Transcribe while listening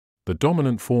The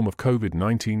dominant form of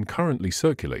COVID-19 currently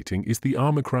circulating is the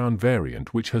Omicron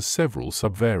variant, which has several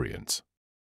subvariants.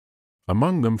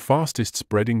 Among them,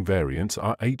 fastest-spreading variants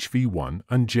are HV1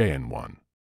 and JN1.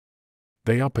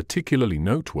 They are particularly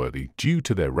noteworthy due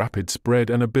to their rapid spread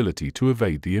and ability to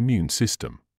evade the immune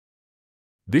system.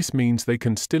 This means they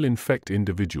can still infect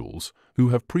individuals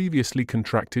who have previously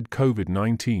contracted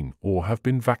COVID-19 or have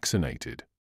been vaccinated.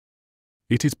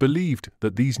 It is believed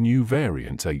that these new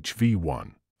variants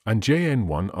HV1 and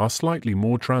JN1 are slightly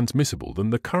more transmissible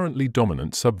than the currently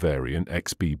dominant subvariant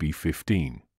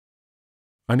XBB.15.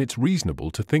 And it's reasonable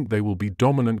to think they will be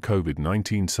dominant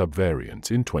COVID-19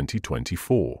 subvariants in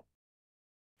 2024.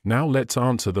 Now let's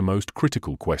answer the most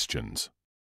critical questions.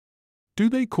 Do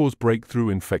they cause breakthrough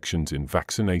infections in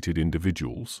vaccinated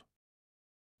individuals?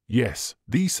 Yes,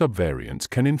 these subvariants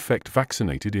can infect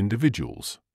vaccinated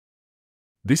individuals.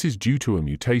 This is due to a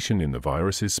mutation in the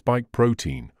virus's spike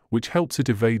protein, which helps it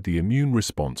evade the immune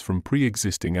response from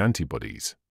pre-existing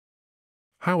antibodies.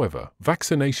 However,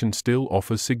 vaccination still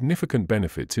offers significant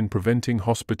benefits in preventing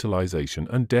hospitalization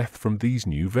and death from these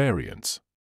new variants.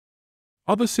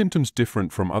 Are the symptoms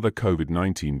different from other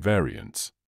COVID-19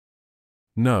 variants?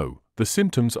 No, the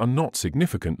symptoms are not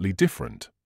significantly different.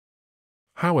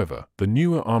 However, the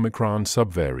newer Omicron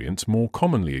subvariants more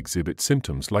commonly exhibit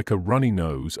symptoms like a runny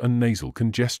nose and nasal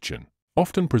congestion,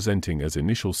 often presenting as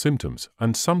initial symptoms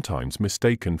and sometimes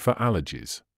mistaken for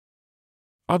allergies.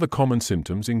 Other common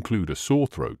symptoms include a sore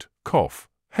throat, cough,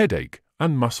 headache,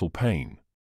 and muscle pain.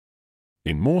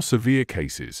 In more severe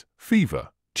cases, fever,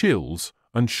 chills,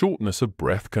 and shortness of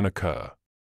breath can occur.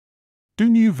 Do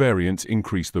new variants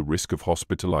increase the risk of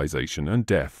hospitalization and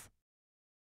death?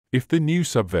 If the new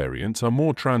subvariants are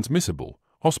more transmissible,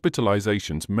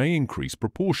 hospitalizations may increase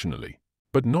proportionally,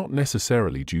 but not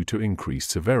necessarily due to increased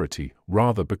severity,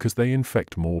 rather because they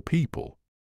infect more people.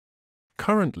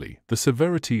 Currently, the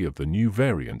severity of the new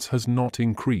variants has not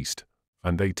increased,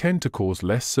 and they tend to cause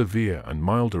less severe and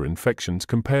milder infections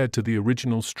compared to the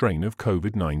original strain of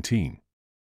COVID-19.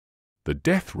 The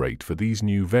death rate for these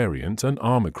new variants and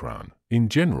Omicron, in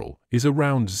general, is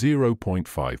around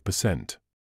 0.5%.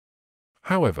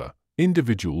 However,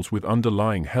 individuals with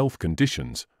underlying health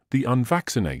conditions, the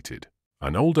unvaccinated,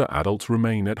 and older adults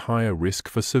remain at higher risk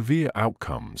for severe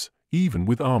outcomes, even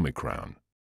with Omicron.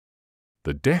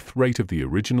 The death rate of the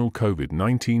original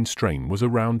COVID-19 strain was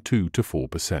around 2 to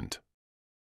 4%.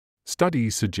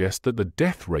 Studies suggest that the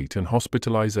death rate and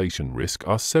hospitalization risk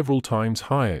are several times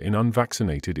higher in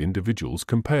unvaccinated individuals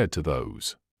compared to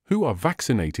those who are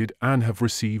vaccinated and have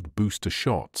received booster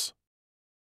shots.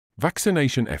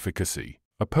 Vaccination efficacy.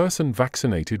 A person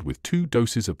vaccinated with 2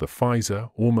 doses of the Pfizer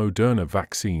or Moderna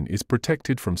vaccine is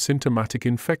protected from symptomatic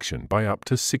infection by up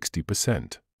to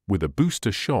 60%. With a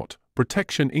booster shot,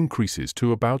 protection increases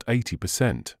to about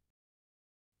 80%.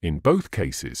 In both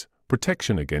cases,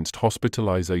 protection against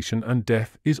hospitalization and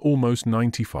death is almost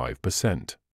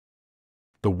 95%.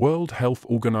 The World Health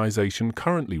Organization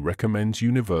currently recommends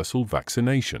universal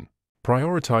vaccination,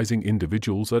 prioritizing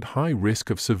individuals at high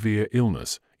risk of severe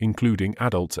illness, including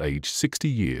adults aged 60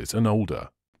 years and older,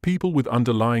 people with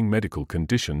underlying medical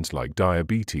conditions like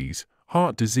diabetes,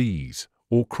 heart disease,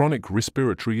 or chronic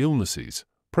respiratory illnesses,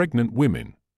 pregnant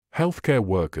women, healthcare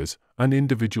workers, and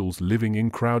individuals living in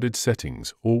crowded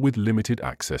settings or with limited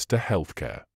access to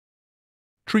healthcare.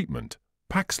 Treatment.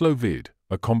 Paxlovid,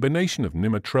 a combination of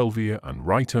nirmatrelvir and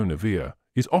ritonavir,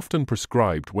 is often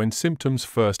prescribed when symptoms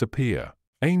first appear,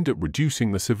 aimed at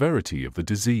reducing the severity of the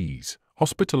disease,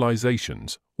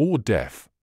 hospitalizations, or death.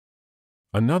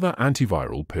 Another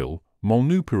antiviral pill,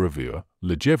 molnupiravir,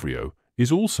 Lagevrio,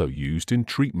 is also used in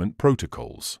treatment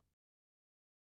protocols.